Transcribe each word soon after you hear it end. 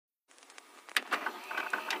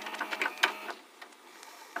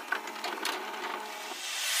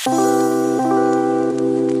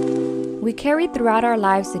We carry throughout our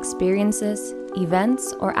lives experiences,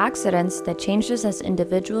 events, or accidents that changed us as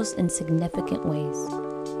individuals in significant ways.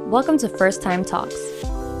 Welcome to First Time Talks,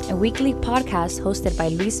 a weekly podcast hosted by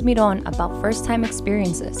Luis Miron about first-time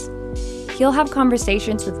experiences. He'll have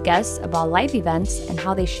conversations with guests about life events and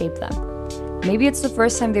how they shape them. Maybe it's the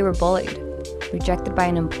first time they were bullied, rejected by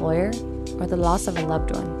an employer, or the loss of a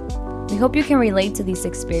loved one. We hope you can relate to these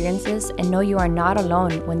experiences and know you are not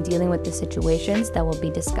alone when dealing with the situations that will be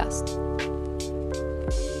discussed.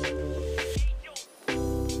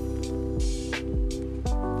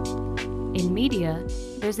 In media,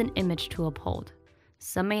 there's an image to uphold.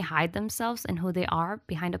 Some may hide themselves and who they are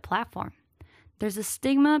behind a platform. There's a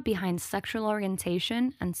stigma behind sexual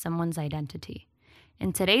orientation and someone's identity.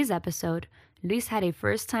 In today's episode, Luis had a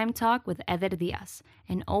first-time talk with Eder Diaz,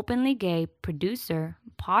 an openly gay producer,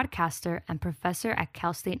 podcaster, and professor at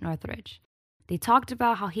Cal State Northridge. They talked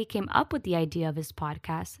about how he came up with the idea of his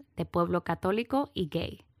podcast, De Pueblo Católico y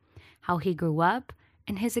Gay, how he grew up,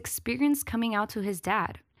 and his experience coming out to his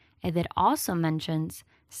dad. Eder also mentions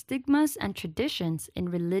stigmas and traditions in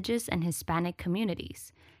religious and Hispanic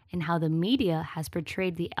communities, and how the media has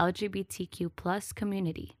portrayed the LGBTQ+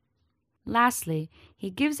 community. Lastly,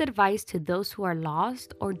 he gives advice to those who are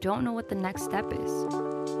lost or don't know what the next step is.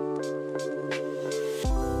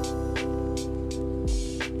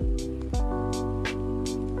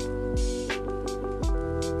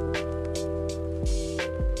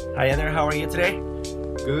 Hi, Eder. How are you today?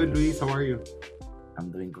 Good, Luis. How are you?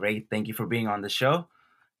 I'm doing great. Thank you for being on the show.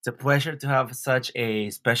 It's a pleasure to have such a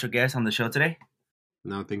special guest on the show today.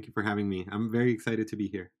 No, thank you for having me. I'm very excited to be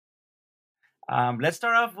here. Let's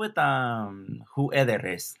start off with who Eder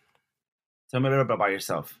is. Tell me a little bit about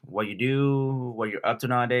yourself, what you do, what you're up to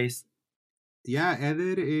nowadays. Yeah,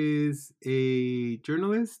 Eder is a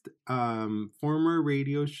journalist, former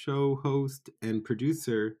radio show host and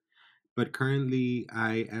producer, but currently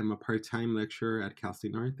I am a part-time lecturer at Cal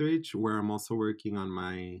State Northridge, where I'm also working on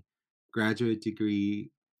my graduate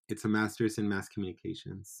degree. It's a master's in mass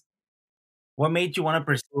communications. What made you want to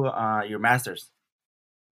pursue your master's?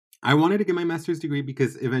 I wanted to get my master's degree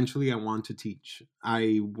because eventually I want to teach.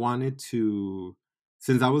 I wanted to,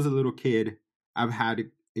 since I was a little kid, I've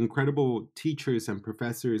had incredible teachers and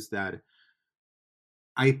professors that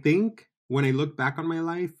I think when I look back on my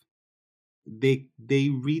life, they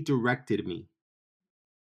redirected me.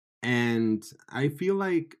 And I feel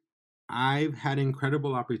like I've had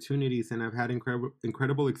incredible opportunities and I've had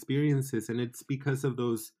incredible experiences, and it's because of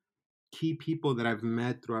those key people that I've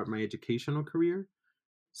met throughout my educational career.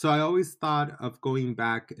 So I always thought of going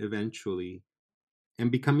back eventually and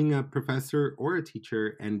becoming a professor or a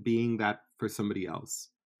teacher and being that for somebody else.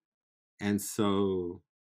 And so,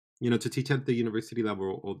 to teach at the university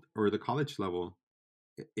level or the college level,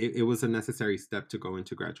 it was a necessary step to go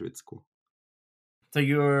into graduate school. So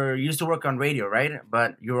you used to work on radio, right?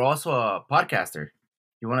 But you're also a podcaster.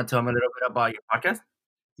 You want to tell me a little bit about your podcast?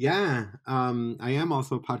 Yeah, I am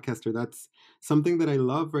also a podcaster. That's something that I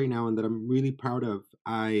love right now and that I'm really proud of.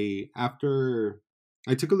 After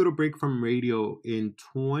I took a little break from radio in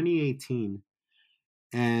 2018,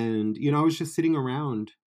 and I was just sitting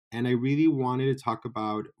around, and I really wanted to talk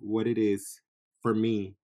about what it is for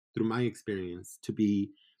me through my experience to be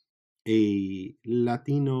a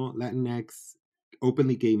Latino, Latinx,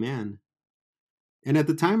 openly gay man. And at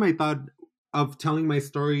the time, I thought of telling my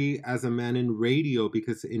story as a man in radio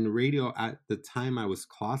because in radio at the time I was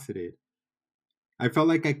closeted. I felt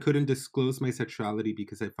like I couldn't disclose my sexuality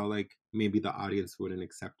because I felt like maybe the audience wouldn't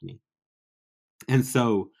accept me. And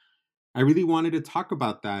so I really wanted to talk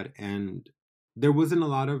about that. And there wasn't a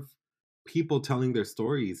lot of people telling their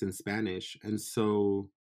stories in Spanish. And so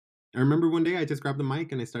I remember one day I just grabbed the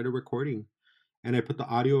mic and I started recording. And I put the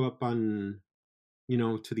audio up on,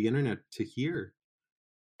 to the internet to hear.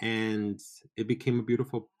 And it became a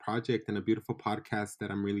beautiful project and a beautiful podcast that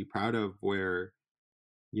I'm really proud of, where,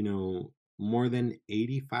 more than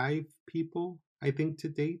 85 people, I think, to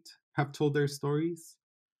date have told their stories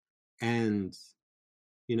and,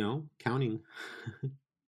 counting.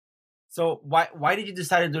 So why did you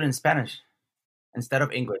decide to do it in Spanish instead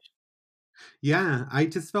of English? Yeah, I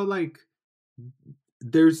just felt like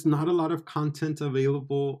there's not a lot of content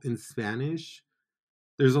available in Spanish.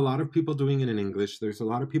 There's a lot of people doing it in English. There's a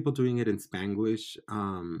lot of people doing it in Spanglish.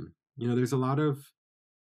 There's a lot of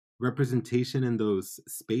representation in those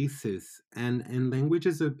spaces, and language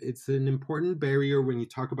it's an important barrier when you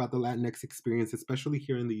talk about the Latinx experience, especially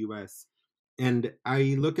here in the US. And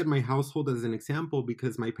I look at my household as an example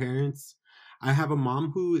because I have a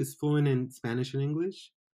mom who is fluent in Spanish and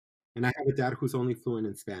English, and I have a dad who's only fluent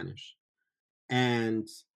in Spanish. And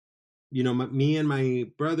me and my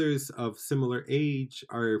brothers of similar age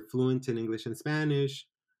are fluent in English and Spanish,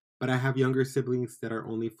 but I have younger siblings that are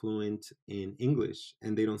only fluent in English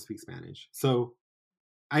and they don't speak Spanish. So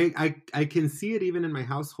I can see it even in my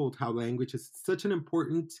household how language is such an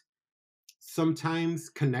important, sometimes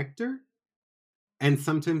connector, and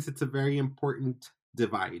sometimes it's a very important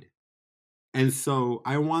divide. And so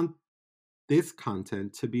I want this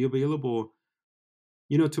content to be available,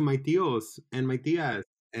 to my tios and my tias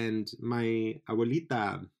and my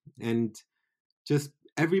abuelita and just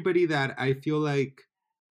everybody that I feel like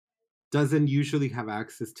doesn't usually have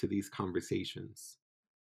access to these conversations.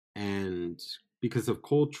 And because of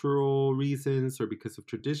cultural reasons or because of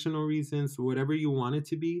traditional reasons, whatever you want it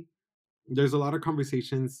to be, there's a lot of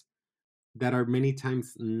conversations that are many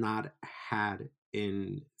times not had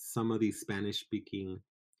in some of these Spanish speaking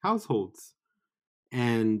households.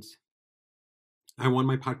 And I want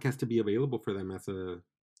my podcast to be available for them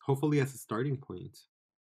hopefully as a starting point.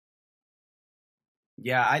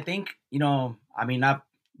 Yeah, I think, I mean, not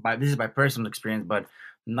by this is by personal experience, but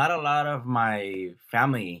not a lot of my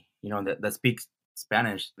family, that speaks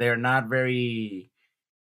Spanish, they're not very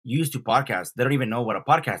used to podcasts. They don't even know what a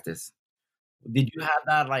podcast is. Did you have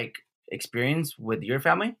that like experience with your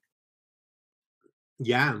family?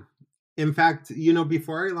 Yeah. In fact,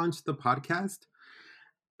 before I launched the podcast,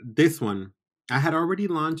 this one, I had already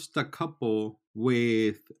launched a couple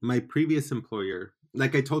with my previous employer.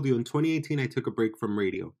 Like I told you, in 2018, I took a break from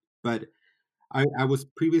radio, but I was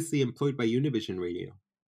previously employed by Univision Radio.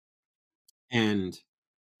 And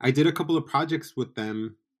I did a couple of projects with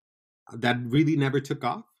them that really never took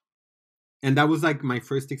off. And that was like my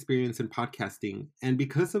first experience in podcasting. And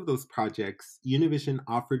because of those projects, Univision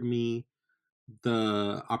offered me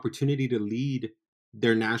the opportunity to lead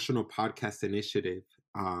their national podcast initiative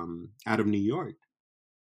out of New York.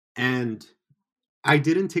 And I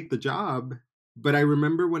didn't take the job, but I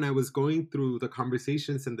remember when I was going through the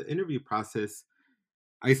conversations and the interview process,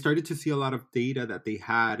 I started to see a lot of data that they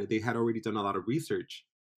had. They had already done a lot of research.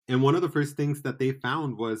 And one of the first things that they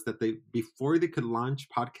found was that before they could launch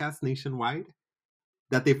podcasts nationwide,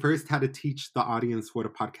 that they first had to teach the audience what a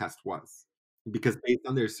podcast was. Because based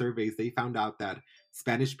on their surveys, they found out that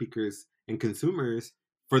Spanish speakers and consumers,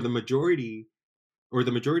 for the majority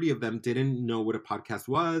of them, didn't know what a podcast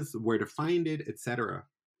was, where to find it, etc.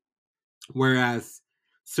 Whereas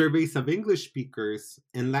surveys of English speakers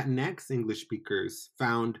and Latinx English speakers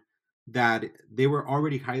found that they were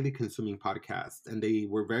already highly consuming podcasts and they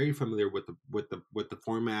were very familiar with the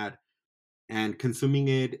format and consuming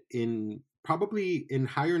it in probably in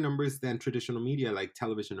higher numbers than traditional media like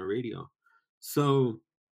television or radio. So,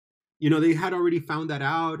 they had already found that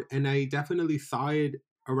out, and I definitely saw it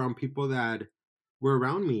around people that were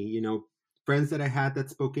around me. Friends that I had that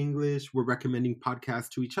spoke English were recommending podcasts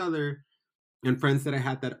to each other, and friends that I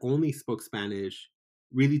had that only spoke Spanish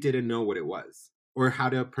really didn't know what it was or how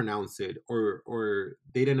to pronounce it, or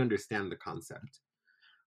they didn't understand the concept.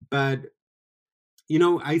 But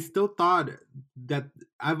I still thought that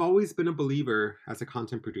I've always been a believer as a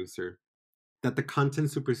content producer that the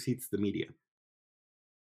content supersedes the media.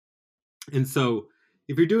 And so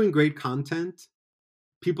if you're doing great content,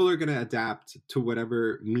 people are going to adapt to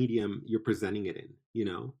whatever medium you're presenting it in.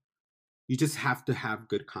 You just have to have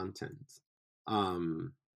good content.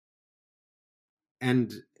 And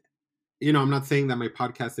I'm not saying that my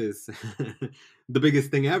podcast is the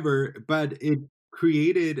biggest thing ever, but it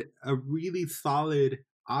created a really solid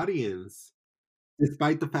audience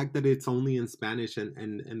despite the fact that it's only in Spanish and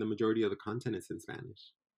the majority of the content is in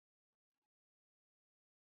Spanish.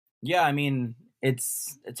 Yeah, I mean,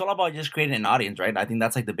 it's all about just creating an audience, right? I think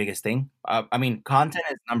that's like the biggest thing. I mean, content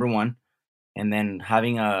is number one, and then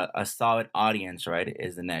having a solid audience, right,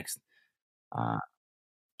 is the next. Uh,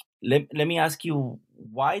 let me ask you,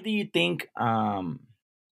 why do you think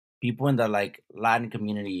people in the like Latin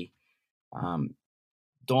community um,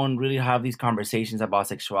 don't really have these conversations about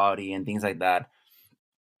sexuality and things like that?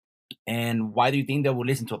 And why do you think they would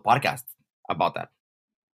listen to a podcast about that?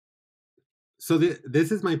 So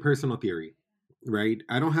this is my personal theory, right?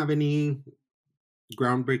 I don't have any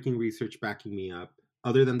groundbreaking research backing me up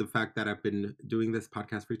other than the fact that I've been doing this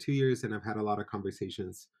podcast for 2 years and I've had a lot of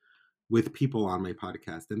conversations with people on my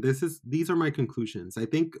podcast. And these are my conclusions. I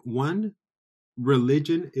think one,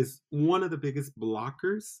 religion is one of the biggest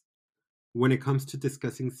blockers when it comes to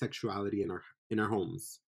discussing sexuality in our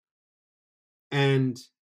homes. And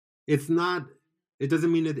it's not it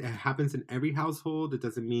doesn't mean it happens in every household. It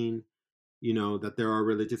doesn't mean, that there are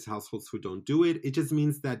religious households who don't do it. It just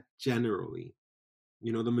means that generally,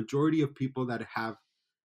 the majority of people that have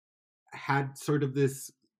had sort of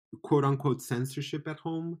this quote unquote censorship at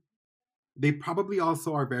home they probably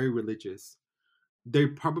also are very religious. They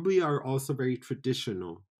probably are also very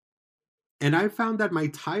traditional. And I found that my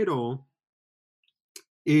title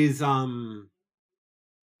is when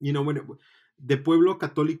De Pueblo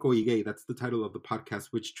Católico y Gay, that's the title of the podcast,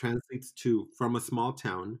 which translates to from a small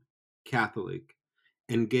town, Catholic,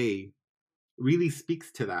 and gay, really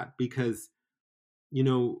speaks to that because,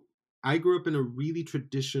 I grew up in a really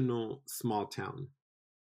traditional small town.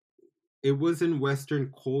 It wasn't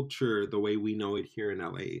Western culture the way we know it here in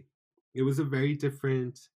LA. It was a very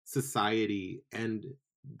different society, and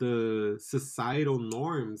the societal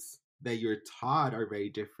norms that you're taught are very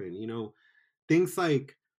different. Things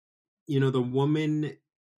like, the woman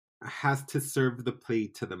has to serve the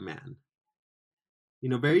plate to the man.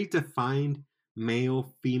 Very defined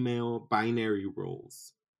male, female, binary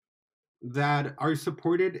roles that are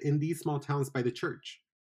supported in these small towns by the church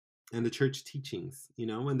and the church teachings,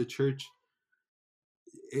 and the church.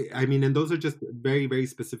 I mean, and those are just very, very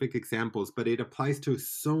specific examples, but it applies to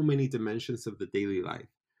so many dimensions of the daily life.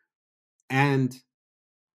 And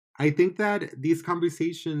I think that these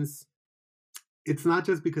conversations, it's not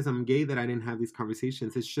just because I'm gay that I didn't have these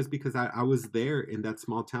conversations. It's just because I was there in that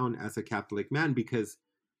small town as a Catholic man. Because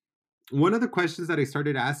one of the questions that I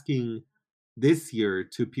started asking this year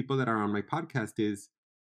to people that are on my podcast is,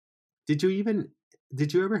 did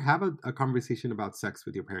you ever have a conversation about sex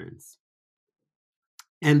with your parents?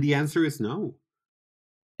 And the answer is no.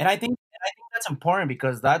 And I think that's important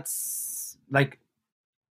because that's like,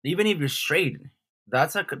 even if you're straight,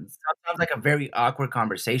 that's sometimes like a very awkward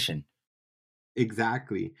conversation.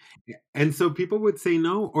 Exactly. And so people would say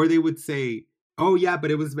no, or they would say, "Oh yeah,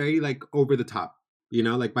 but it was very like over the top."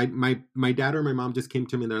 Like my dad or my mom just came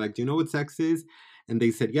to me and they're like, "Do you know what sex is?" And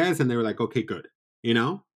they said yes, and they were like, "Okay, good." You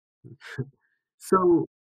know? So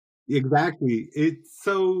exactly. It's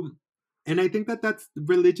so, and I think that that's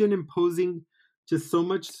religion imposing just so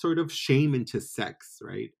much sort of shame into sex,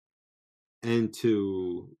 right? And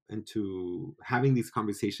to having these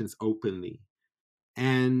conversations openly.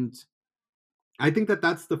 And I think that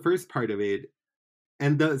that's the first part of it.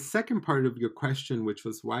 And the second part of your question, which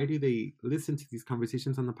was why do they listen to these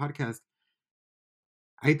conversations on the podcast?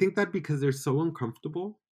 I think that because they're so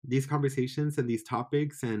uncomfortable, these conversations and these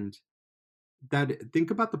topics, and that think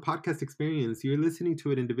about the podcast experience. You're listening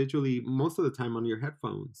to it individually most of the time on your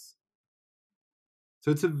headphones.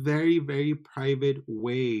 So it's a very, very private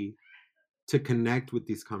way to connect with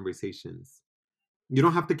these conversations. You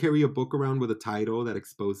don't have to carry a book around with a title that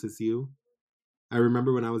exposes you. I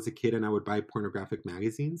remember when I was a kid and I would buy pornographic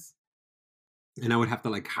magazines and I would have to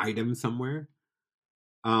like hide them somewhere.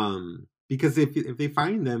 Because if they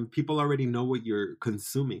find them, people already know what you're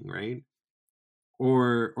consuming, right?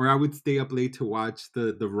 Or I would stay up late to watch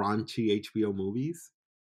the raunchy HBO movies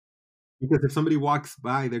because if somebody walks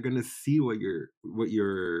by, they're gonna see what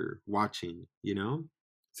you're watching.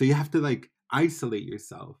 So you have to like isolate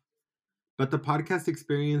yourself. But the podcast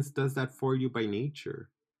experience does that for you by nature.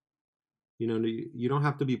 You don't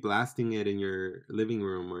have to be blasting it in your living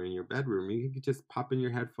room or in your bedroom. You can just pop in your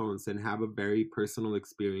headphones and have a very personal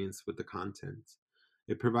experience with the content.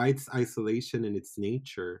 It provides isolation in its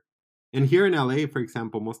nature. And here in LA, for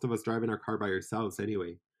example, most of us drive in our car by ourselves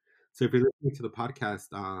anyway. So if you're listening to the podcast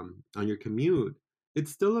on your commute,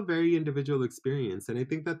 it's still a very individual experience. And I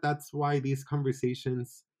think that that's why these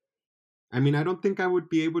conversations, I mean, I don't think I would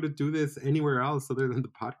be able to do this anywhere else other than the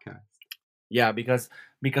podcast. Yeah, because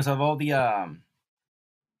of all the I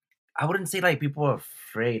wouldn't say like people are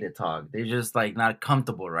afraid to talk. They're just like not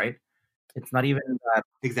comfortable, right? It's not even that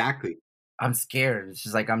Exactly. I'm scared. It's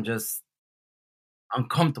just like I'm just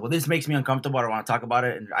uncomfortable. This makes me uncomfortable. I don't want to talk about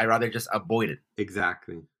it, and I'd rather just avoid it.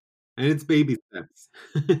 Exactly. And it's baby steps.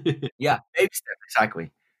 Yeah, baby step,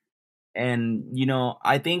 exactly. And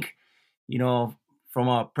I think, you know, from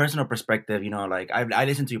a personal perspective, like I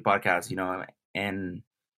listen to your podcast, and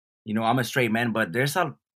I'm a straight man, but there's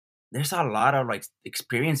a lot of like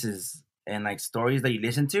experiences and like stories that you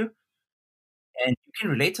listen to, and you can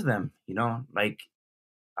relate to them. Like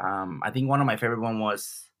I think one of my favorite one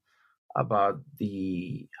was about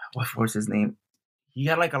the what was his name? He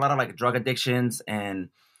had like a lot of like drug addictions and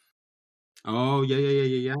Oh, yeah, yeah, yeah,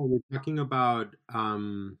 yeah, yeah. You're talking about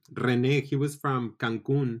Rene. He was from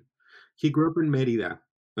Cancun. He grew up in Merida,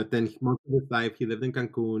 but then most of his life he lived in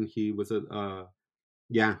Cancun. He was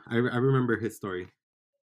yeah, I remember his story.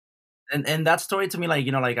 and that story to me, like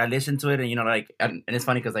like I listened to it, and like and it's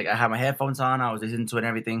funny because like I had my headphones on, I was listening to it and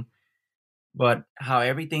everything, but how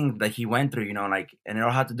everything that he went through, like, and it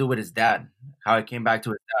all had to do with his dad, how it came back to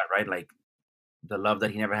his dad, right? Like the love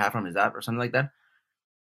that he never had from his dad or something like that.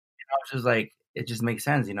 I was just like, it just makes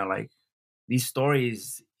sense, like these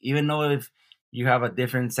stories, even though if you have a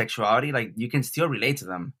different sexuality, like you can still relate to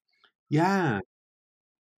them. Yeah.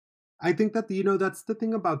 I think that, that's the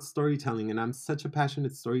thing about storytelling. And I'm such a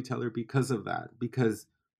passionate storyteller because of that. Because,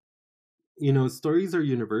 stories are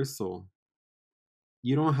universal.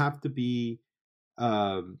 You don't have to be,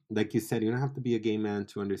 like you said, you don't have to be a gay man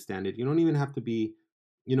to understand it. You don't even have to be,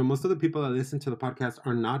 most of the people that listen to the podcast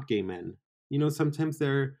are not gay men. Sometimes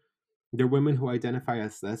they're women who identify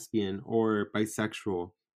as lesbian or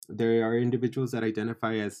bisexual. There are individuals that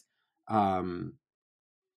identify as um,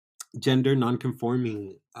 gender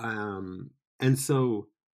nonconforming, and so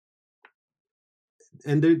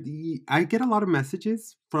I get a lot of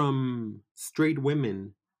messages from straight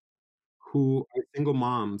women who are single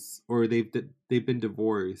moms or they've been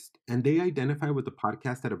divorced, and they identify with the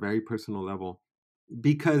podcast at a very personal level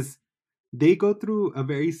because they go through a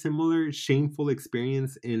very similar shameful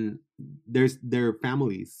experience in their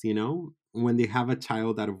families, when they have a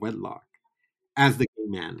child out of wedlock as the gay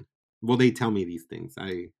man. Well, they tell me these things.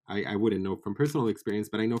 I wouldn't know from personal experience,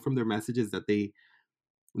 but I know from their messages that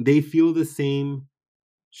they feel the same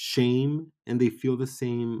shame and they feel the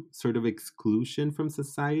same sort of exclusion from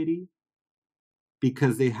society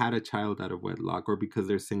because they had a child out of wedlock or because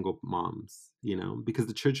they're single moms, because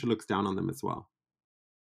the church looks down on them as well.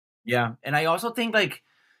 Yeah, and I also think like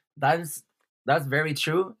that's that's very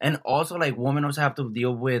true. And also like women also have to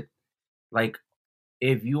deal with like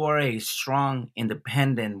if you are a strong,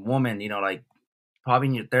 independent woman, like probably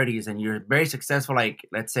in your 30s and you're very successful, like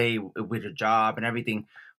let's say with your job and everything,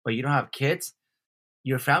 but you don't have kids,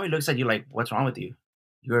 your family looks at you like, what's wrong with you?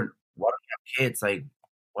 Why don't you have kids? Like,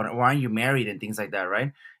 why aren't you married and things like that,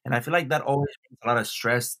 right? And I feel like that always brings a lot of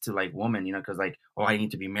stress to like women, because like, oh, I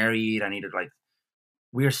need to be married. I need to like,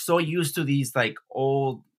 we're so used to these like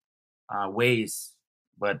old ways,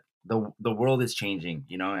 but the world is changing,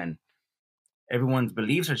 and everyone's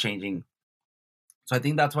beliefs are changing. So I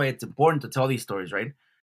think that's why it's important to tell these stories, right?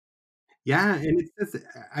 Yeah, and it's just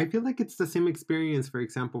I feel like it's the same experience, for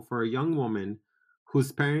example, for a young woman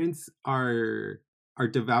whose parents are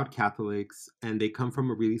devout Catholics and they come from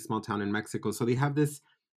a really small town in Mexico. So they have this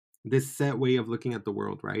set way of looking at the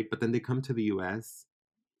world, right? But then they come to the US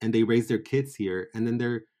and they raise their kids here, and then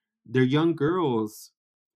their young girls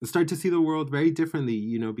start to see the world very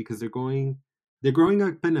differently, because they're growing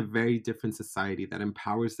up in a very different society that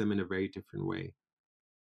empowers them in a very different way.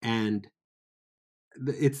 And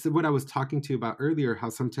it's what I was talking to you about earlier, how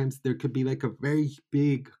sometimes there could be like a very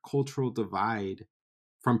big cultural divide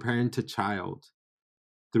from parent to child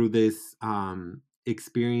through this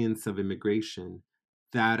experience of immigration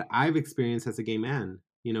that I've experienced as a gay man,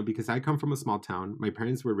 because I come from a small town. My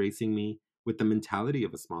parents were raising me with the mentality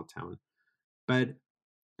of a small town. But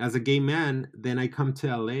as a gay man, then I come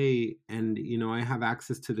to LA and, I have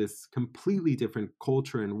access to this completely different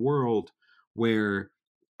culture and world where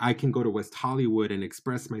I can go to West Hollywood and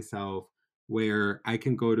express myself, where I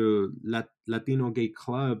can go to Latino gay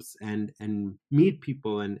clubs and meet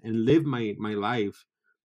people and live my life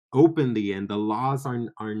openly. And the laws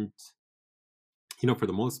aren't, for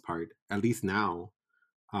the most part, at least now,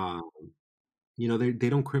 um, they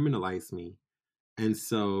don't criminalize me. And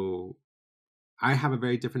so I have a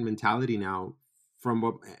very different mentality now from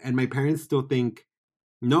what, and my parents still think,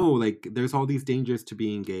 no, like there's all these dangers to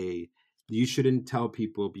being gay. You shouldn't tell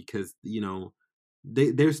people because,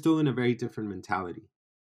 they're still in a very different mentality.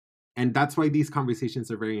 And that's why these conversations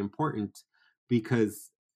are very important, because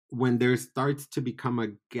when there starts to become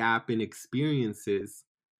a gap in experiences,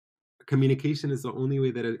 communication is the only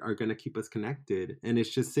way that are going to keep us connected. And it's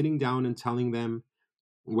just sitting down and telling them,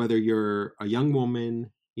 whether you're a young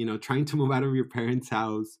woman, trying to move out of your parents'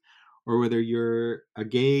 house, or whether you're a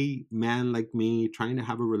gay man like me trying to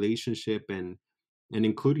have a relationship and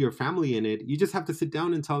include your family in it, you just have to sit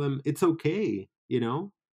down and tell them it's okay,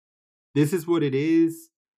 this is what it is.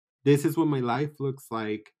 This is what my life looks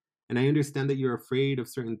like. And I understand that you're afraid of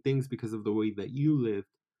certain things because of the way that you lived,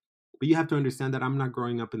 but you have to understand that I'm not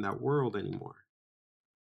growing up in that world anymore.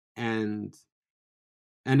 And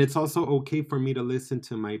it's also okay for me to listen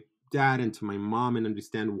to my dad and to my mom and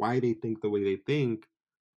understand why they think the way they think,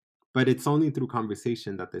 but it's only through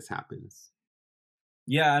conversation that this happens.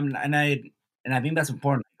 Yeah, and I think that's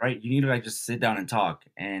important, right? You need to like just sit down and talk.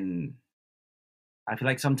 And I feel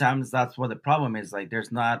like sometimes that's what the problem is. Like,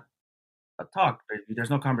 there's not a talk.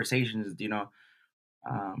 There's no conversations.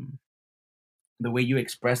 Um, the way you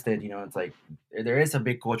expressed it, it's like there is a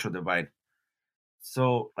big cultural divide.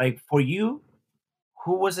 So, like for you,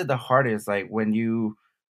 who was it the hardest? Like when you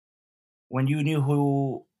knew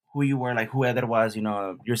who you were, like who Eder was,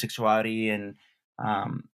 your sexuality, and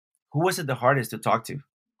um, who was it the hardest to talk to?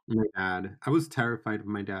 My dad. I was terrified of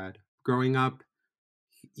my dad. Growing up,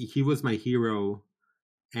 he was my hero,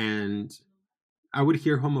 and I would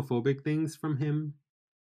hear homophobic things from him.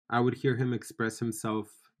 I would hear him express himself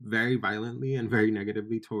very violently and very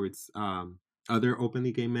negatively towards other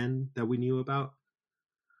openly gay men that we knew about.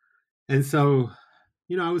 And so,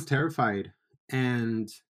 I was terrified. And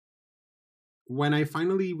when I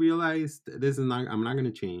finally realized I'm not going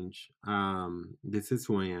to change. This is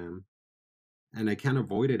who I am, and I can't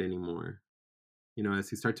avoid it anymore.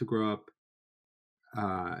 As you start to grow up,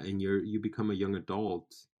 and you become a young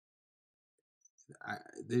adult, I,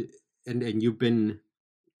 and you've been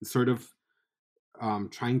sort of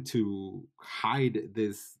trying to hide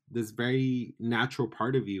this very natural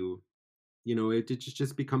part of you. It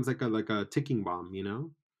just becomes like a ticking bomb.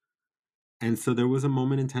 And so there was a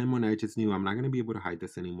moment in time when I just knew I'm not going to be able to hide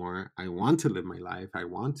this anymore. I want to live my life. I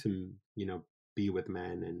want to, be with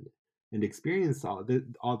men and experience all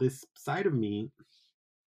this side of me.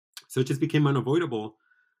 So it just became unavoidable.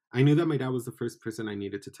 I knew that my dad was the first person I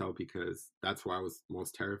needed to tell because that's what I was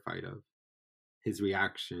most terrified of, his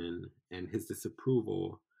reaction and his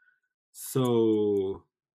disapproval. So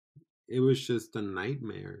it was just a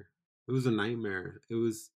nightmare. It was a nightmare.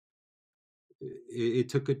 It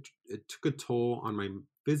took a toll on my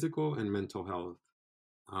physical and mental health.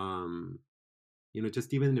 Um,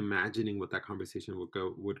 just even imagining what that conversation would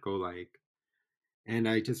go like. And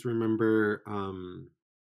I just remember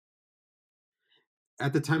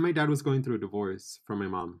at the time my dad was going through a divorce from my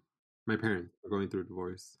mom. My parents were going through a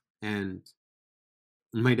divorce. And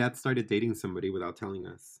my dad started dating somebody without telling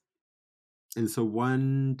us. And so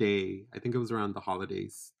one day, I think it was around the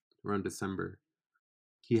holidays, around December,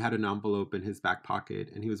 he had an envelope in his back pocket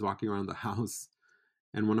and he was walking around the house.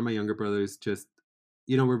 And one of my younger brothers just,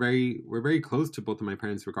 we're very close to both of my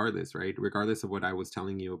parents regardless, right? Regardless of what I was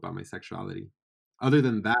telling you about my sexuality. Other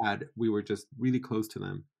than that, we were just really close to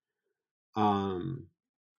them.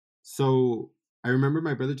 So I remember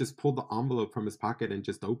my brother just pulled the envelope from his pocket and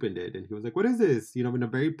just opened it. And he was like, "What is this?" In a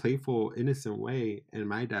very playful, innocent way. And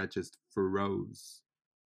my dad just froze.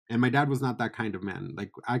 And my dad was not that kind of man.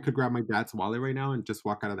 Like, I could grab my dad's wallet right now and just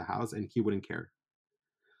walk out of the house and he wouldn't care.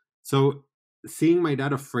 So seeing my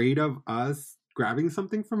dad afraid of us grabbing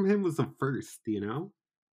something from him was a first.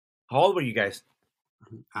 How old were you guys?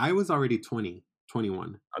 I was already 20,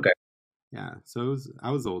 21. Okay. Yeah. So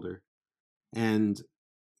I was older. And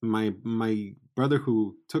my brother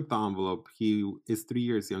who took the envelope, he is 3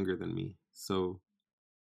 years younger than me. So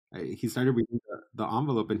he started reading the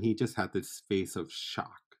envelope and he just had this face of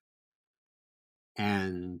shock.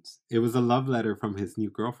 And it was a love letter from his new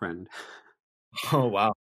girlfriend. Oh,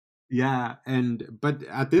 wow. Yeah, but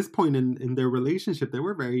at this point in their relationship, they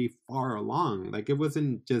were very far along. Like, it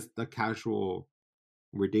wasn't just a casual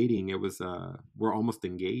we're dating, it was we're almost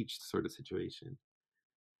engaged sort of situation.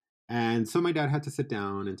 And so my dad had to sit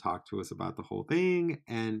down and talk to us about the whole thing.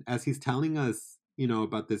 And as he's telling us,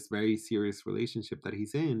 about this very serious relationship that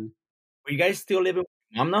he's in. Were you guys still living with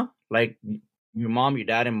your mom now? Like your mom, your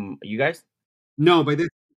dad, and you guys? No, by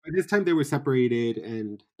this time they were separated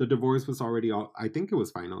and the divorce was already I think it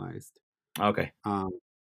was finalized. Okay.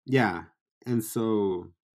 Yeah. And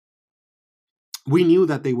so we knew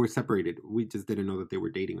that they were separated. We just didn't know that they were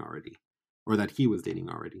dating already or that he was dating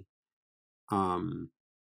already. And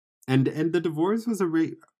the divorce was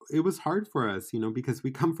it was hard for us, because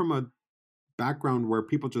we come from a background where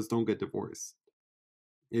people just don't get divorced.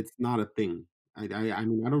 It's not a thing. I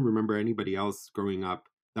mean, I don't remember anybody else growing up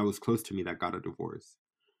that was close to me that got a divorce.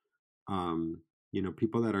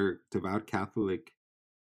 People that are devout Catholic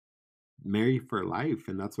marry for life,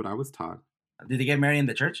 and that's what I was taught. Did they get married in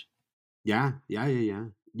the church? Yeah. Yeah,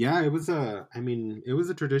 it was a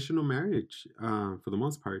traditional marriage, for the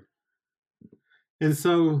most part. And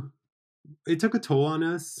so it took a toll on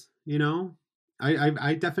us,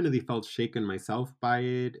 I definitely felt shaken myself by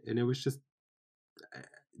it, and it was just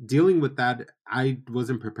dealing with that. I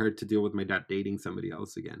wasn't prepared to deal with my dad dating somebody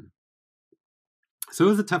else again. So it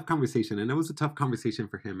was a tough conversation, and it was a tough conversation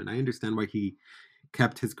for him, and I understand why he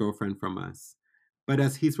kept his girlfriend from us. But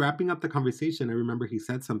as he's wrapping up the conversation, I remember he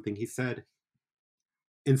said something. He said,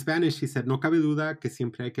 in Spanish, he said, "No cabe duda que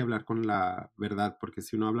siempre hay que hablar con la verdad, porque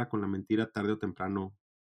si uno habla con la mentira, tarde o temprano,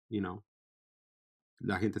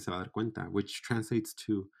 la gente se va a dar cuenta," which translates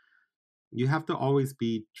to, you have to always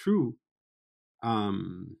be true,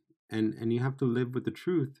 and you have to live with the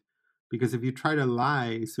truth, because if you try to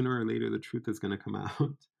lie, sooner or later the truth is going to come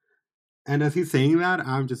out. And as he's saying that,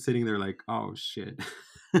 I'm just sitting there like, oh shit.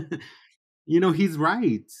 He's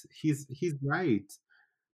right. He's right.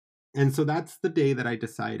 And so that's the day that I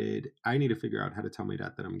decided I need to figure out how to tell my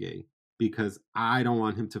dad that I'm gay. because I don't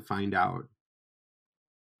want him to find out,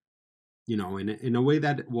 in a way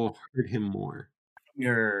that will hurt him more.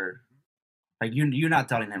 You're like you're not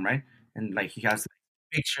telling him, right? And like he has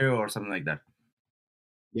a picture or something like that.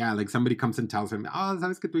 Yeah, like somebody comes and tells him, "Oh,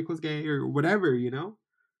 sabes que tu hijo es gay," or whatever,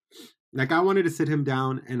 Like I wanted to sit him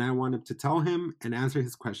down and I wanted to tell him and answer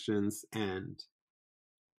his questions, and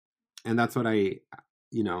that's what I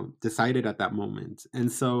decided at that moment.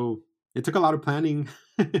 And so it took a lot of planning,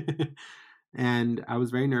 and I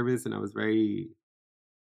was very nervous and I was very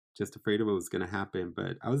just afraid of what was going to happen,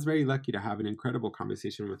 but I was very lucky to have an incredible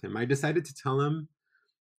conversation with him. I decided to tell him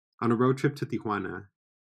on a road trip to Tijuana,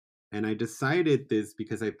 and I decided this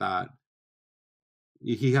because I thought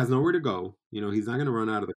he has nowhere to go. He's not going to run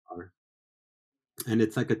out of the car, and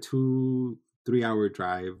it's like a 2-3 hour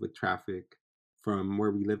drive with traffic from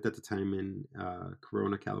where we lived at the time in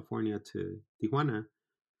Corona, California, to Tijuana.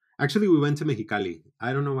 Actually, we went to Mexicali.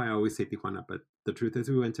 I don't know why I always say Tijuana, but the truth is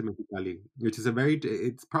we went to Mexicali, which is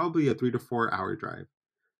it's probably a 3 to 4 hour drive.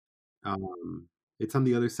 It's on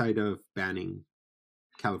the other side of Banning,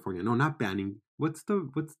 California. No, not Banning. What's the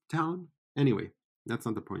town? Anyway, that's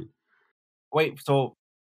not the point. Wait, so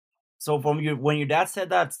from when your dad said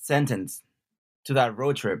that sentence to that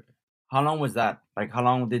road trip, how long was that? Like, how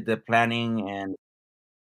long did the planning and?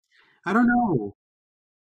 I don't know.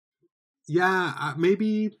 Yeah,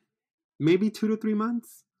 maybe 2 to 3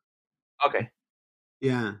 months. Okay.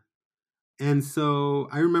 Yeah. And so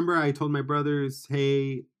I remember I told my brothers,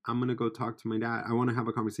 "Hey, I'm gonna go talk to my dad. I want to have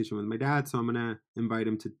a conversation with my dad, so I'm gonna invite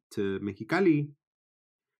him to Mexicali."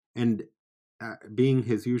 And being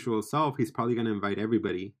his usual self, he's probably gonna invite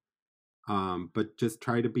everybody. But just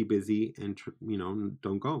try to be busy and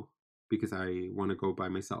don't go because I want to go by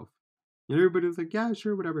myself. And everybody was like, "Yeah,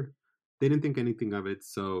 sure, whatever." They didn't think anything of it.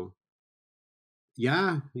 So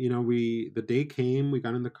yeah, the day came, we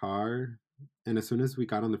got in the car, and as soon as we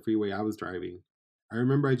got on the freeway, I was driving. I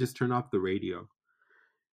remember I just turned off the radio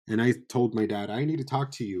and I told my dad, "I need to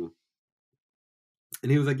talk to you."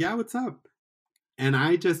 And he was like, "Yeah, what's up?" And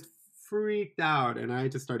I just freaked out and I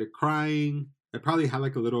just started crying. I probably had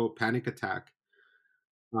like a little panic attack.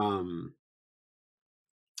 Um,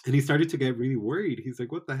 and he started to get really worried. He's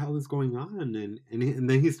like, "What the hell is going on?" And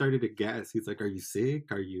then he started to guess. He's like, "Are you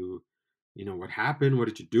sick? Are you, what happened? What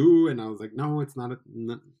did you do?" And I was like, "No, it's not,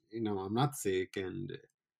 I'm not sick and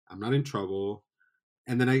I'm not in trouble."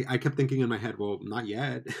 And then I kept thinking in my head, "Well, not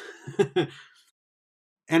yet."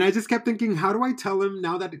 And I just kept thinking, how do I tell him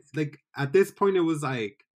now that it's like at this point it was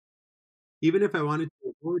like even if I wanted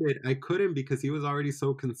to avoid it, I couldn't because he was already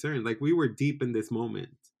so concerned. Like we were deep in this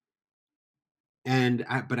moment.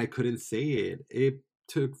 But I couldn't say it. It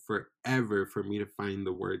took forever for me to find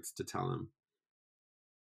the words to tell him.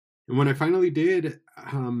 And when I finally did,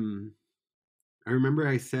 I remember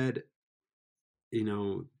I said, you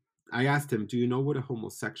know, I asked him, "Do you know what a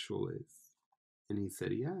homosexual is?" And he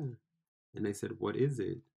said, "Yeah." And I said, "What is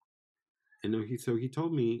it?" And he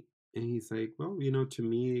told me, and he's like, "Well, to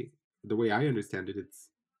me, the way I understand it, it's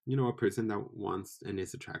a person that wants and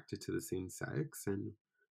is attracted to the same sex and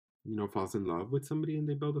falls in love with somebody and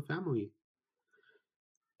they build a family."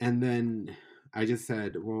 And then I just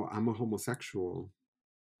said, "Well, I'm a homosexual."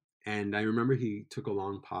 And I remember he took a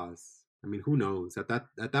long pause. I mean, who knows? At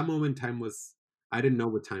that moment, time was I didn't know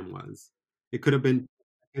what time was. It could have been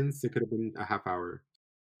seconds. It could have been a half hour.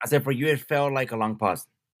 I said for you, it felt like a long pause.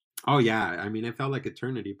 Oh yeah, I mean, it felt like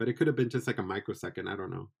eternity, but it could have been just like a microsecond. I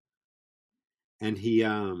don't know. And he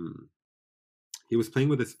was playing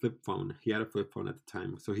with his flip phone. He had a flip phone at the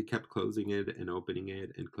time, so he kept closing it and opening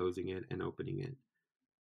it and closing it and opening it.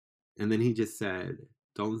 And then he just said,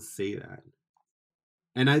 "Don't say that."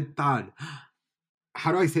 And I thought,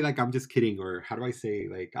 how do I say like I'm just kidding, or how do I say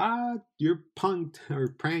like you're punked or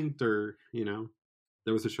pranked, or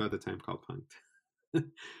there was a show at the time called Punked.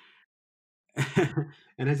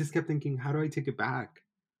 And I just kept thinking, how do I take it back?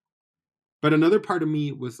 But another part of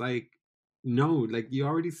me was like, no, like you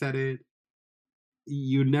already said it.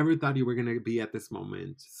 You never thought you were gonna be at this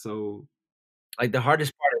moment, so Like the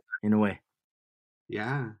hardest part, in a way.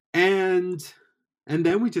 yeah. And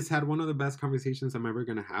then we just had one of the best conversations I'm ever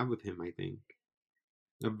gonna have with him. I think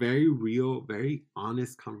a very real, very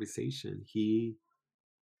honest conversation. He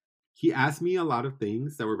asked me a lot of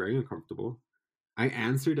things that were very uncomfortable. I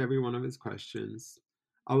answered every one of his questions.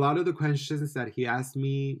 A lot of the questions that he asked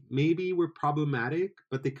me maybe were problematic,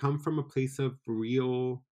 but they come from a place of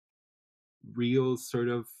real sort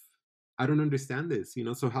of, I don't understand this,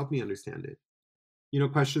 so help me understand it.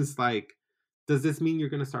 Questions like, does this mean you're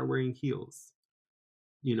going to start wearing heels?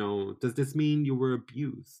 Does this mean you were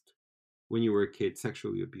abused? when you were a kid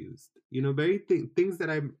sexually abused? Very things that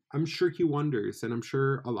I'm sure he wonders, and I'm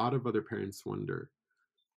sure a lot of other parents wonder.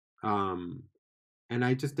 Um, and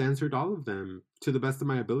I just answered all of them to the best of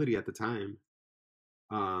my ability at the time.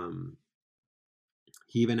 Um,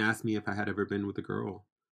 he even asked me if I had ever been with a girl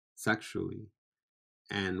sexually.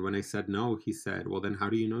 And when I said no, he said, "Well, then how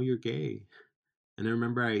do you know you're gay?" And I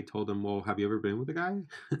remember I told him, "Well, have you ever been with a guy?"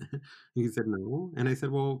 He said, "No." And I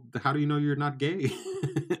said, "Well, how do you know you're not gay?"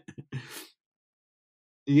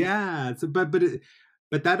 Yeah, so but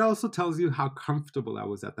that also tells you how comfortable I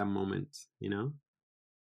was at that moment.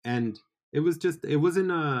 And it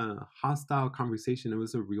wasn't a hostile conversation. It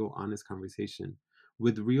was a real honest conversation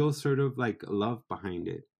with real sort of like love behind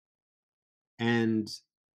it. And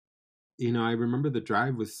I remember the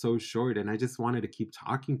drive was so short and I just wanted to keep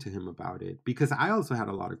talking to him about it because I also had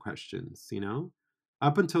a lot of questions.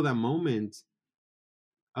 Up until that moment,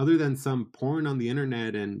 other than some porn on the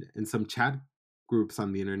internet and some chat groups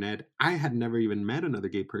on the internet, I had never even met another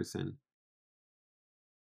gay person.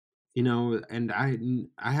 And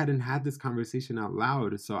I hadn't had this conversation out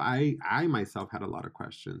loud, so I myself had a lot of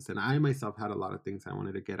questions, and I myself had a lot of things I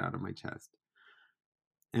wanted to get out of my chest.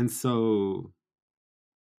 And so,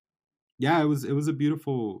 yeah, it was a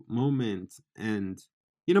beautiful moment. And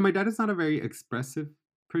my dad is not a very expressive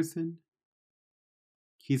person.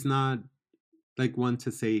 He's not like one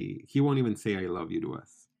to say, he won't even say I love you to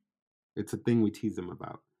us. It's a thing we tease him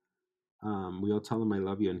about. We all tell him I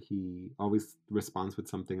love you, and he always responds with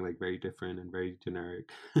something like very different and very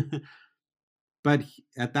generic. But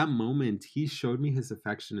at that moment, he showed me his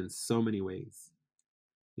affection in so many ways.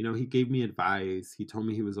 He gave me advice. He told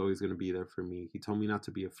me he was always going to be there for me. He told me not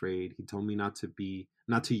to be afraid. He told me not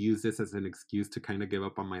to use this as an excuse to kind of give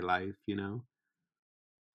up on my life.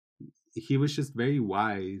 He was just very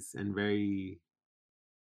wise and very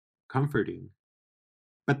comforting.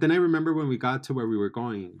 But then I remember when we got to where we were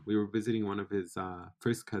going, we were visiting one of his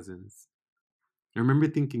first cousins. I remember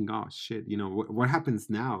thinking, "Oh shit, what happens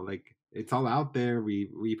now? Like it's all out there.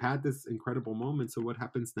 We've had this incredible moment. So what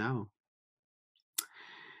happens now?"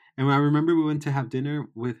 And I remember we went to have dinner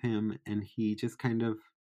with him, and he just kind of,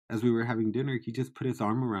 as we were having dinner, he just put his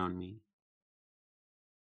arm around me.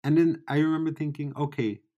 And then I remember thinking,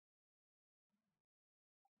 okay,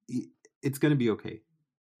 it's going to be okay.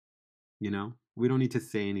 We don't need to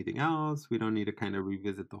say anything else. We don't need to kind of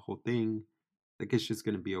revisit the whole thing. Like, it's just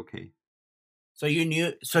going to be okay. So you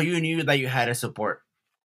knew that you had a support.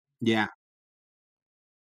 Yeah.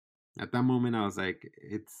 At that moment, I was like,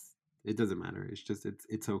 it doesn't matter.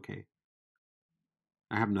 It's okay.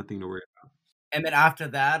 I have nothing to worry about. And then after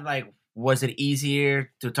that, like, was it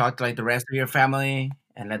easier to talk to like the rest of your family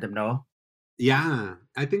and let them know? Yeah.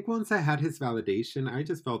 I think once I had his validation, I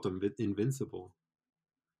just felt invincible.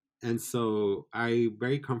 And so I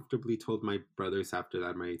very comfortably told my brothers after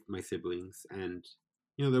that, my siblings, and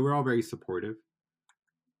they were all very supportive.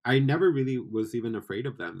 I never really was even afraid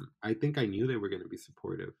of them. I think I knew they were going to be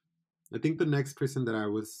supportive. I think the next person that I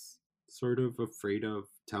was sort of afraid of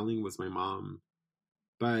telling was my mom,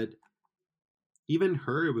 but even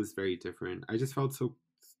her, it was very different. I just felt so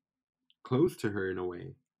close to her in a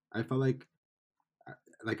way. I felt like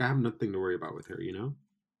I have nothing to worry about with her.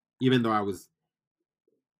 Even though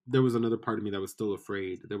there was another part of me that was still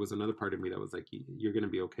afraid. There was another part of me that was like, "You're gonna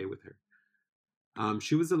be okay with her."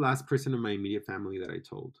 She was the last person in my immediate family that I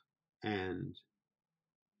told, and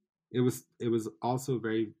it was also a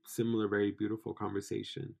very similar, very beautiful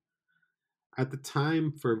conversation. At the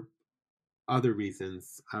time, for other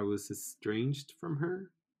reasons, I was estranged from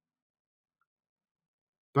her,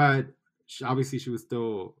 but obviously she was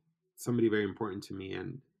still somebody very important to me,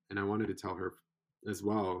 and I wanted to tell her as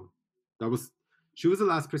well. That was She was the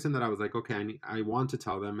last person that I was like, okay, I want to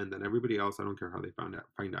tell them, and then everybody else, I don't care how they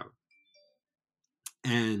find out.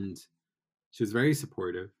 And she was very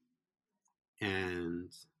supportive,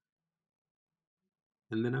 and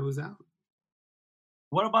then I was out.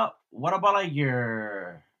 What about like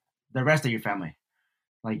the rest of your family?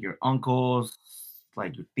 Like your uncles,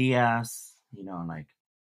 like your tias, like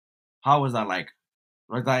how was that like?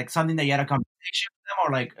 Was that like something that you had a conversation with them,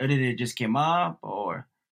 or like did it just came up, or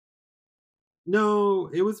No,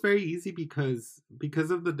 it was very easy because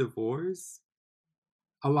of the divorce.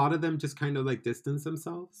 A lot of them just kind of like distanced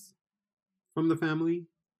themselves from the family.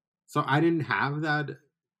 So I didn't have that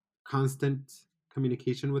constant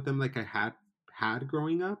communication with them like I had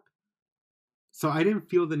growing up. So I didn't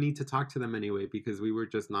feel the need to talk to them anyway because we were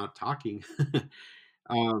just not talking.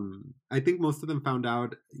 I think most of them found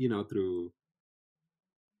out,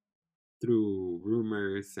 through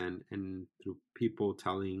rumors and through people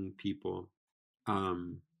telling people.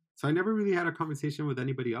 Um, So I never really had a conversation with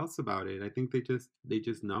anybody else about it. I think they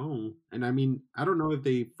just know. And I mean, I don't know if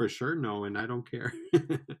they for sure know, and I don't care.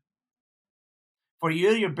 For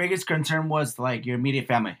you, your biggest concern was like your immediate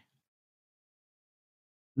family.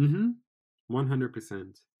 Mm-hmm.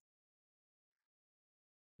 100%.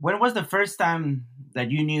 When was the first time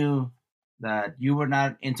that you knew that you were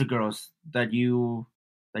not into girls, that you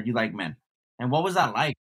like men? And what was that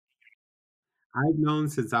like? I've known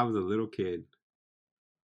since I was a little kid.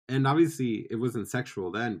 And obviously it wasn't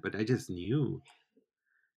sexual then, but I just knew.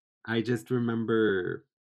 I just remember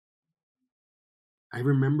I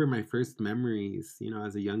remember my first memories,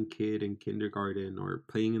 as a young kid in kindergarten or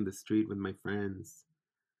playing in the street with my friends.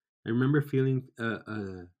 I remember feeling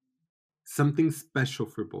something special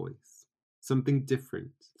for boys, something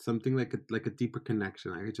different, something like a deeper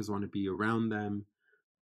connection. I just want to be around them.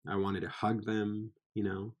 I wanted to hug them.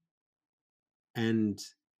 And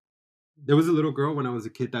there was a little girl when I was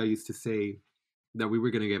a kid that used to say that we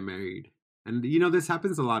were gonna get married. And this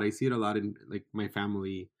happens a lot. I see it a lot in like my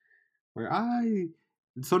family where ay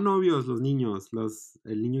son novios los niños,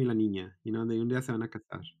 el niño y la niña, de un día se van a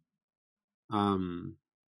casar. Um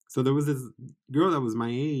so there was this girl that was my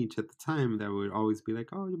age at the time that would always be like,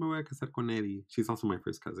 "Oh, yo me voy a casar con Eddie." She's also my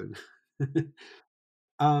first cousin.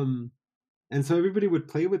 um and so everybody would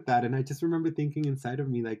play with that, and I just remember thinking inside of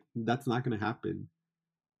me like that's not going to happen.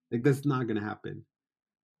 Like that's not going to happen.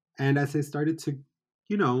 And as I started to,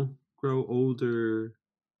 grow older,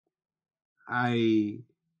 I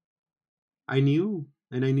I knew,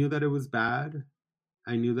 and I knew that it was bad.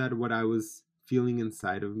 I knew that what I was feeling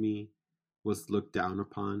inside of me was looked down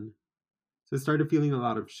upon. So I started feeling a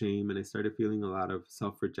lot of shame, and I started feeling a lot of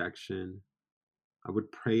self-rejection. I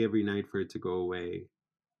would pray every night for it to go away,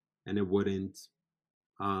 and it wouldn't.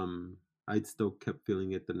 I'd still kept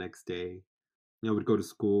feeling it the next day. I would go to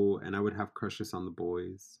school and I would have crushes on the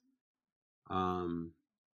boys. Um,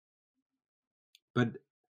 but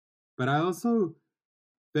but I also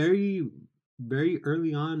very very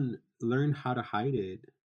early on learned how to hide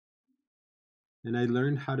it, and I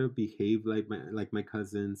learned how to behave like my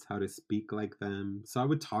cousins, how to speak like them. So I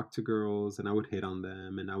would talk to girls and I would hit on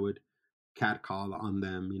them and I would catcall on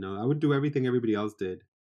them. I would do everything everybody else did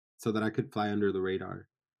so that I could fly under the radar.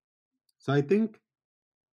 So I think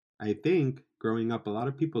growing up, a lot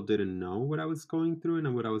of people didn't know what I was going through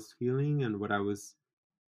and what I was feeling and what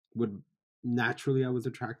naturally I was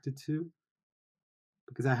attracted to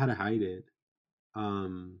because I had to hide it.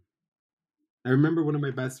 Um, I remember one of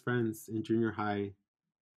my best friends in junior high,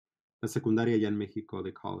 la secundaria allá in Mexico,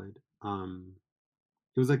 they call it.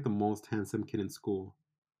 He was like the most handsome kid in school.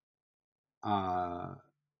 Uh,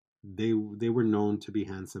 they were known to be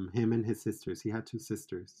handsome. Him and his sisters. He had two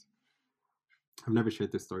sisters. I've never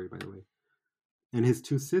shared this story, by the way. And his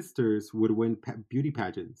two sisters would win beauty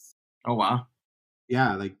pageants. Oh wow.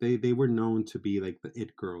 Yeah, like they were known to be like the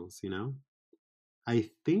it girls. I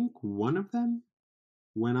think one of them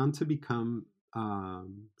went on to become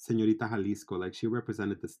Señorita Jalisco, like she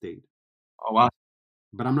represented the state. Oh wow.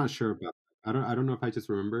 But I'm not sure about that. I don't know if I just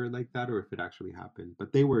remember it like that or if it actually happened.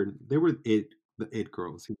 But they were the it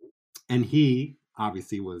girls. And he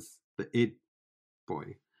obviously was the it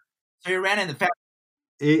boy. So you ran in the family.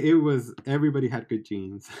 It was everybody had good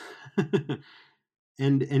genes.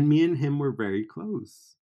 and me and him were very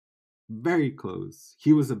close. Very close.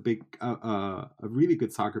 He was a really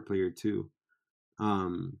good soccer player too.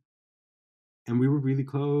 Um and we were really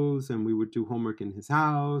close and we would do homework in his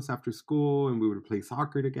house after school and we would play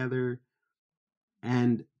soccer together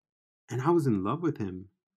and I was in love with him,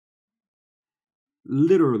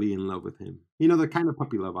 literally in love with him. The kind of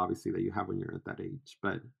puppy love obviously that you have when you're at that age,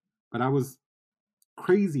 but I was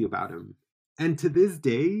crazy about him. And to this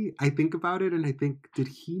day I think about it and I think, did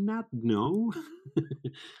he not know?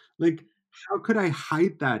 Like, how could I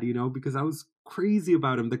hide that, because I was crazy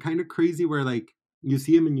about him, the kind of crazy where like you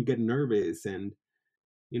see him and you get nervous and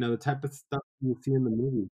the type of stuff you see in the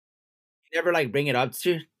movie. You never like bring it up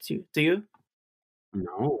to you.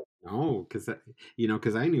 No, no, because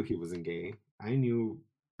I knew he wasn't gay. I knew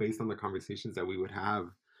based on the conversations that we would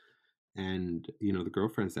have, and the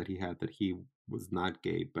girlfriends that he had, that he was not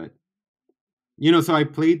gay. But so I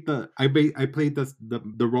played I played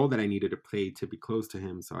the role that I needed to play to be close to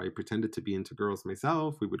him. So I pretended to be into girls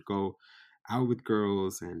myself. We would go out with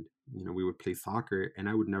girls, and we would play soccer, and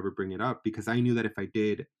I would never bring it up because I knew that if I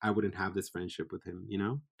did, I wouldn't have this friendship with him.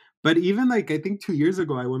 But even like I think 2 years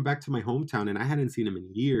ago, I went back to my hometown and I hadn't seen him in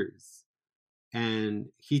years. And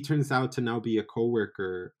he turns out to now be a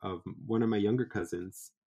coworker of one of my younger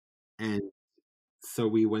cousins. And so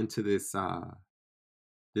we went to this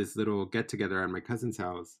little get together at my cousin's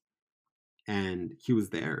house. and he was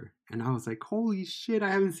there, and I was like, holy shit, I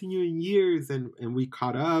haven't seen you in years. And we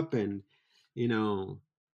caught up, and you know,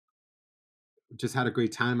 just had a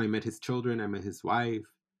great time. I met his children, I met his wife,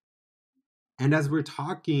 and as we're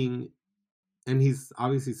talking, and he's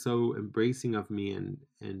obviously so embracing of me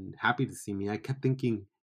and happy to see me, I kept thinking,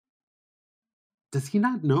 does he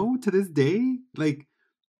not know to this day? Like,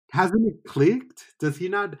 hasn't it clicked? Does he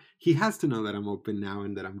not? He has to know that I'm open now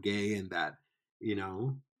and that I'm gay and that, you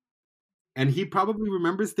know. And he probably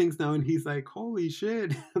remembers things now, and he's like, holy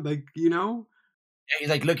shit, like, you know. Yeah, he's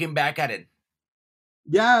like looking back at it.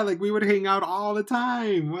 Yeah, like we would hang out all the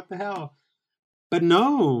time. What the hell? But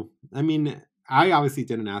no, I mean, I obviously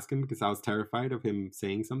didn't ask him because I was terrified of him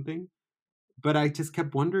saying something. But I just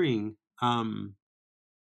kept wondering.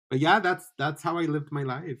 But yeah, that's how I lived my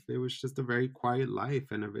life. It was just a very quiet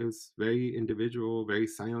life, and it was very individual, very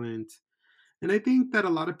silent. And I think that a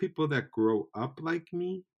lot of people that grow up like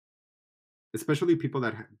me, especially people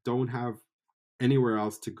that don't have anywhere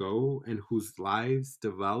else to go and whose lives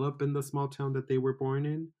develop in the small town that they were born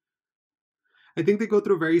in, I think they go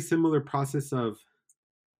through a very similar process of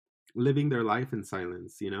living their life in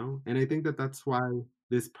silence, you know? And I think that that's why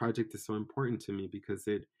this project is so important to me, because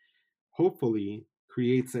it hopefully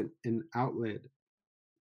creates an outlet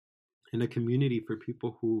and a community for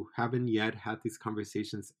people who haven't yet had these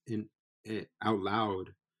conversations out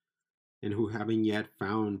loud, and who haven't yet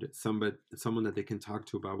found someone that they can talk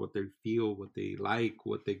to about what they feel, what they like,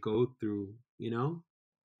 what they go through, you know?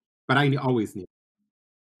 But I always knew.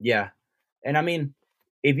 Yeah. And I mean,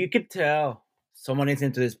 if you could tell someone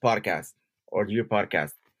listening to this podcast or your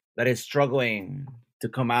podcast that is struggling to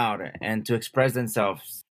come out and to express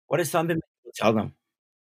themselves, what is something that you would tell them?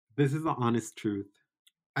 This is the honest truth.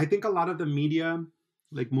 I think a lot of the media,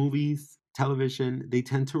 like movies, television, they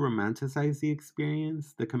tend to romanticize the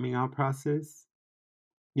experience, the coming out process.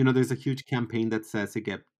 You know, there's a huge campaign that says it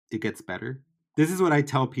gets better. This is what I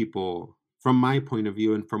tell people from my point of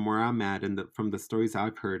view and from where I'm at, and from the stories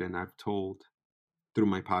I've heard and I've told through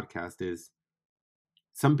my podcast, is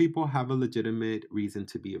some people have a legitimate reason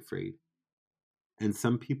to be afraid, and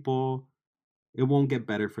some people, it won't get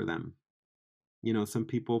better for them. You know, some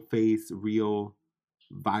people face real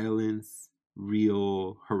violence,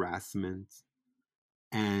 real harassment,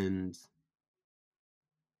 and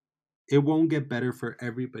it won't get better for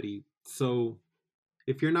everybody. So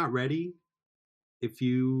if you're not ready, if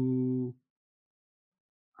you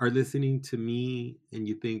are listening to me and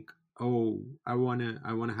you think, oh, I want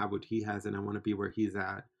to have what he has, and I want to be where he's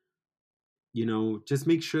at, you know, just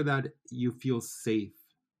make sure that you feel safe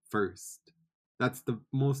first. That's the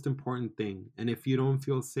most important thing. And if you don't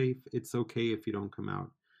feel safe, it's okay if you don't come out.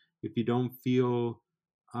 If you don't feel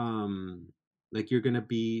um like you're going to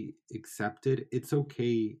be accepted, it's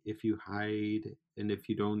okay if you hide and if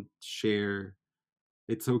you don't share.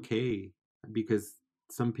 It's okay, because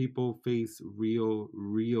some people face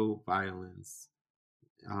real violence.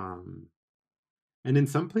 Um and in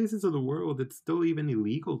some places of the world, it's still even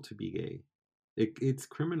illegal to be gay. It's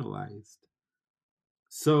criminalized.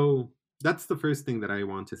 So that's the first thing that I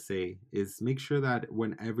want to say, is make sure that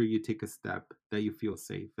whenever you take a step, that you feel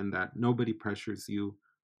safe and that nobody pressures you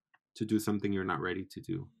to do something you're not ready to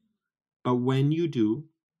do. But when you do,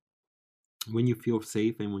 when you feel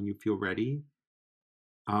safe and when you feel ready,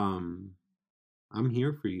 um, I'm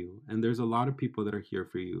here for you. And there's a lot of people that are here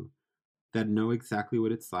for you, that know exactly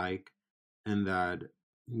what it's like, and that,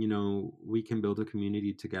 you know, we can build a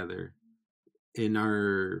community together in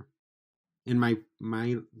our in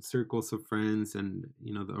my circles of friends, and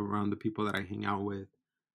you know, around the people that I hang out with.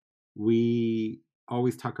 We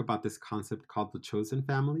always talk about this concept called the chosen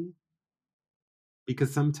family,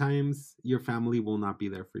 because sometimes your family will not be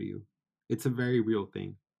there for you. It's a very real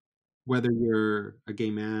thing. Whether you're a gay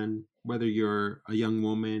man, whether you're a young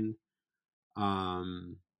woman,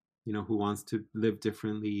 um you know, who wants to live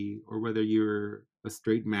differently, or whether you're a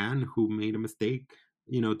straight man who made a mistake,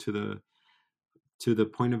 you know, to the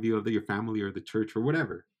point of view of your family or the church or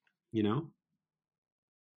whatever, you know,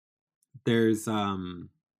 there's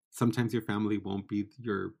sometimes your family won't be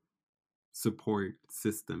your support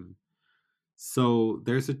system. So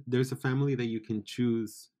there's a family that you can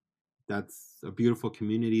choose, that's a beautiful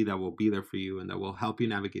community that will be there for you and that will help you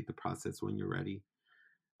navigate the process when you're ready.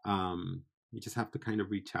 You just have to kind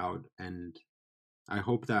of reach out, and I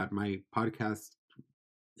hope that my podcast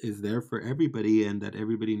is there for everybody, and that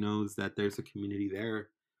everybody knows that there's a community there,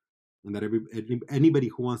 and that anybody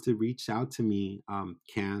who wants to reach out to me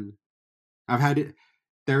can. I've had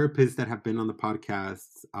therapists that have been on the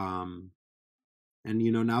podcast, and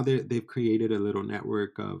you know, now they've created a little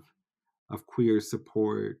network of queer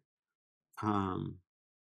support, um,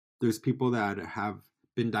 There's people that have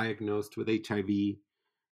been diagnosed with HIV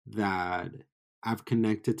that I've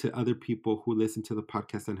connected to other people who listen to the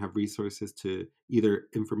podcast and have resources to either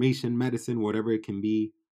information, medicine, whatever it can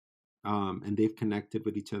be, and they've connected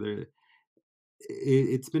with each other.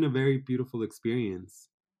 It's been a very beautiful experience,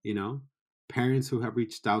 you know. Parents who have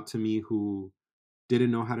reached out to me who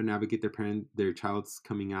didn't know how to navigate their child's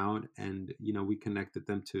coming out, and we connected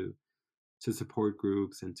them to support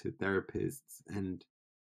groups and to therapists, and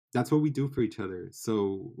that's what we do for each other.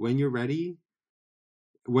 So when you're ready,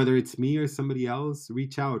 whether it's me or somebody else,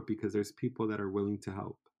 reach out because there's people that are willing to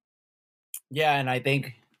help. Yeah, and I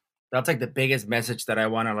think that's like the biggest message that I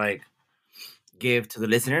want to like give to the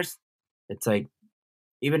listeners. It's like,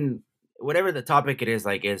 even whatever the topic it is,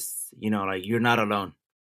 like, is, like, you're not alone.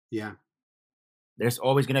 Yeah. There's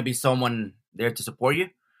always going to be someone there to support you.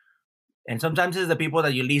 And sometimes it's the people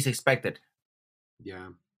that you least expected. Yeah.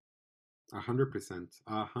 100%.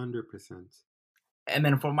 100%. And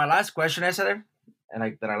then for my last question, Esther, and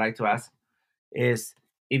like that I like to ask is,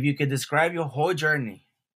 if you could describe your whole journey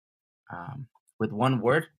with one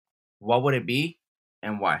word, what would it be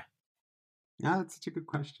and why? Yeah, that's such a good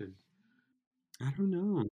question. I don't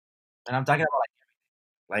know. And I'm talking about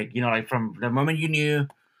like from the moment you knew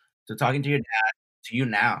to talking to your dad to you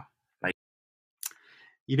now. Like,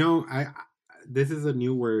 I this is a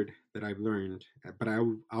new word that I've learned, but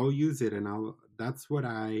I'll use it, and that's what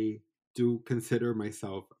I do consider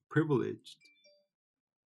myself privileged.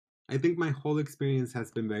 I think my whole experience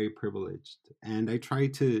has been very privileged, and I try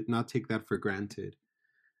to not take that for granted.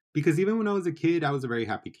 Because even when I was a kid, I was a very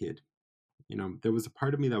happy kid. There was a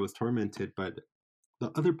part of me that was tormented, but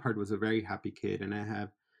the other part was a very happy kid. And I have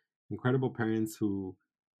incredible parents who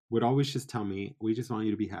would always just tell me, we just want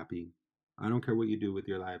you to be happy. I don't care what you do with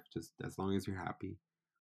your life, just as long as you're happy.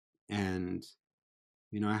 And,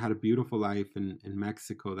 I had a beautiful life in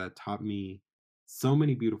Mexico that taught me so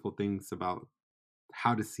many beautiful things about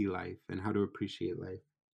how to see life and how to appreciate life.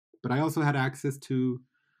 But I also had access to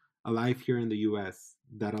a life here in the US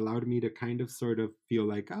that allowed me to kind of sort of feel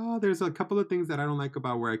like, oh, there's a couple of things that I don't like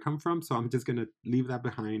about where I come from. So I'm just going to leave that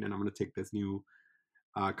behind and I'm going to take this new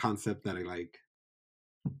concept that I like.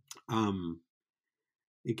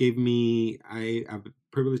 It gave me, I'm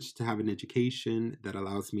privileged to have an education that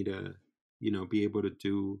allows me to, be able to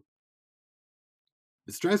do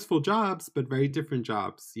stressful jobs, but very different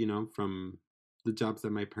jobs, from the jobs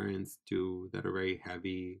that my parents do that are very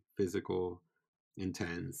heavy, physical,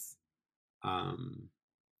 intense. I'm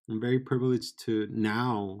very privileged to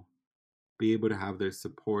now be able to have their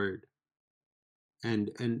support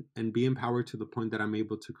and be empowered to the point that I'm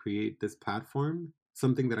able to create this platform,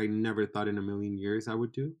 something that I never thought in a million years I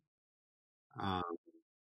would do. Um,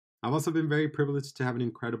 I've also been very privileged to have an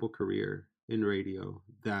incredible career in radio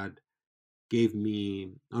that gave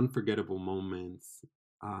me unforgettable moments.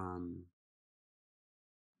 Um,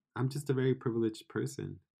 I'm just a very privileged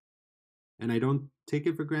person, and I don't take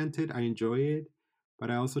it for granted. I enjoy it,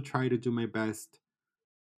 but I also try to do my best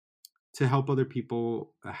to help other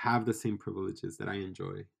people have the same privileges that I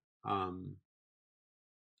enjoy. Um,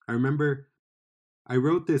 I remember I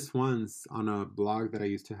wrote this once on a blog that I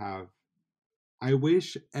used to have. I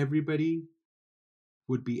wish everybody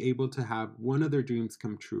would be able to have one of their dreams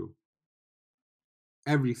come true.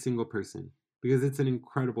 Every single person, because it's an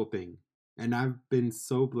incredible thing. And I've been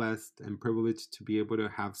so blessed and privileged to be able to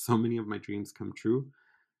have so many of my dreams come true.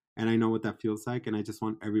 And I know what that feels like. And I just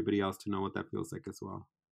want everybody else to know what that feels like as well.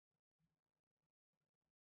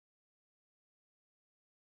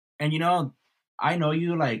 and I know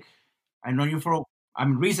you, like, I know you for,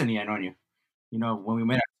 recently I know you, when we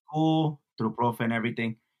met at school through prof and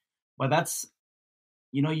everything. But that's,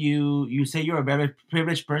 you say you're a very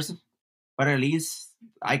privileged person, but at least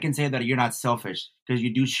I can say that you're not selfish, because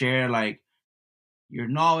you do share like your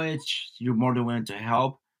knowledge. You're more than willing to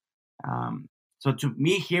help. So to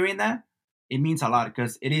me, hearing that, it means a lot,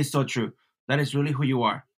 because it is so true. That is really who you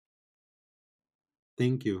are.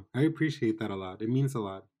 Thank you. I appreciate that a lot. It means a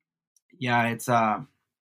lot. Yeah, it's I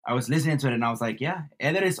was listening to it and I was like, yeah,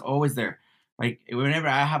 Eder is always there. Like, whenever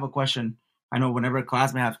I have a question, I know whenever a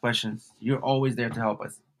classmate has questions, you're always there to help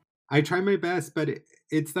us. I try my best, but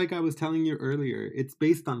it's like I was telling you earlier. It's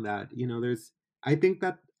based on that. I think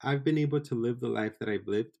that I've been able to live the life that I've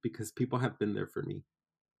lived because people have been there for me,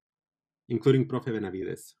 including Profe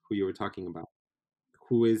Benavides, who you were talking about,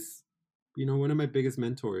 who is, one of my biggest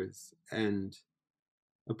mentors and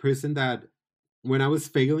a person that when I was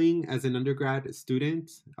failing as an undergrad student,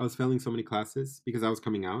 I was failing so many classes because I was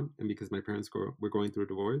coming out and because my parents were going through a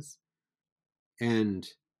divorce. And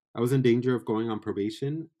I was in danger of going on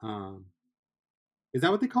probation. Is that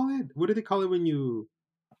what they call it? What do they call it when you?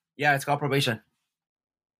 Yeah, it's called probation.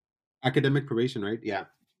 Academic probation, right? Yeah.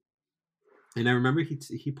 And I remember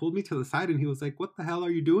he pulled me to the side and he was like, "What the hell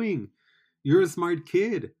are you doing? You're a smart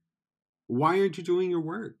kid. Why aren't you doing your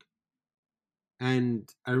work?"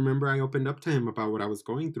 And I remember I opened up to him about what I was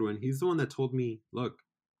going through, and he's the one that told me, "Look,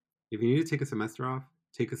 if you need to take a semester off,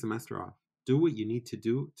 take a semester off. Do what you need to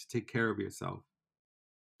do to take care of yourself.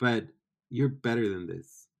 But you're better than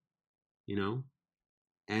this, you know?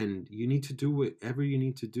 And you need to do whatever you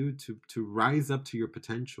need to do to rise up to your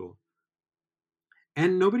potential."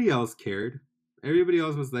 And nobody else cared. Everybody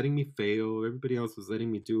else was letting me fail. Everybody else was letting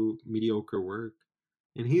me do mediocre work.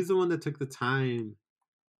 And he's the one that took the time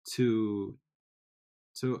to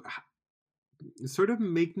to sort of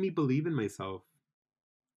make me believe in myself.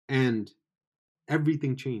 And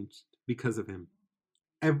everything changed because of him.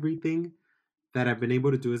 Everything that I've been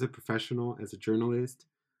able to do as a professional, as a journalist,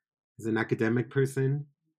 as an academic person,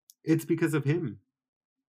 it's because of him.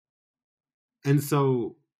 And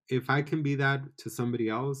so if I can be that to somebody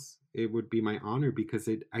else, it would be my honor because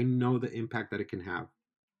I know the impact that it can have.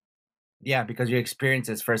 Yeah, because you experience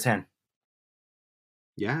this firsthand.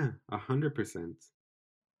 Yeah, 100%.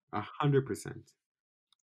 100%.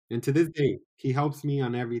 And to this day, he helps me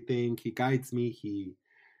on everything. He guides me.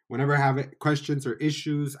 Whenever I have questions or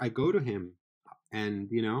issues, I go to him. And,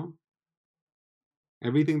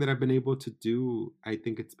 everything that I've been able to do, I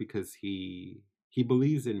think it's because he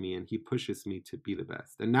believes in me and he pushes me to be the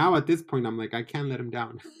best. And now at this point, I'm like, I can't let him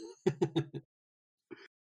down.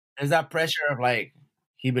 There's that pressure of like,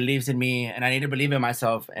 he believes in me and I need to believe in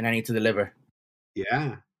myself and I need to deliver.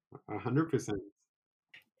 Yeah, 100%.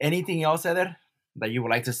 Anything else, Eder, that you would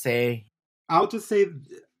like to say? I'll just say,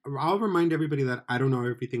 I'll remind everybody that I don't know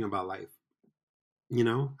everything about life.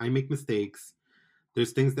 I make mistakes.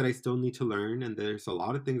 There's things that I still need to learn, and there's a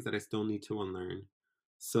lot of things that I still need to unlearn.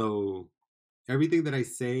 So everything that I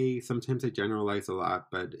say, sometimes I generalize a lot,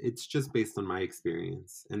 but it's just based on my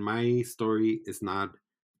experience. And my story is not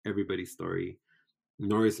everybody's story,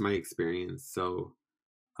 nor is my experience. So,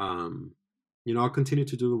 I'll continue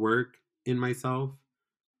to do the work in myself.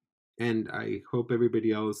 And I hope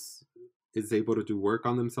everybody else is able to do work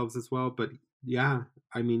on themselves as well. But yeah,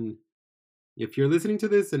 I mean, if you're listening to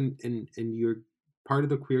this and you're part of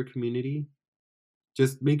the queer community,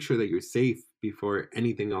 just make sure that you're safe before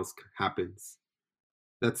anything else happens.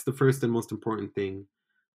 That's the first and most important thing,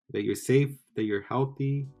 that you're safe, that you're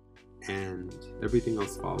healthy, and everything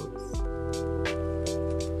else follows.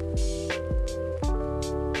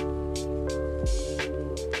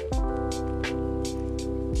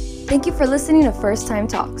 Thank you for listening to First Time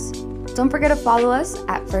Talks. Don't forget to follow us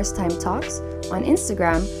at First Time Talks on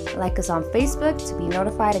Instagram, like us on Facebook to be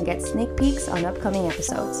notified and get sneak peeks on upcoming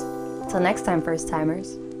episodes. Till next time, First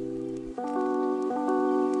Timers.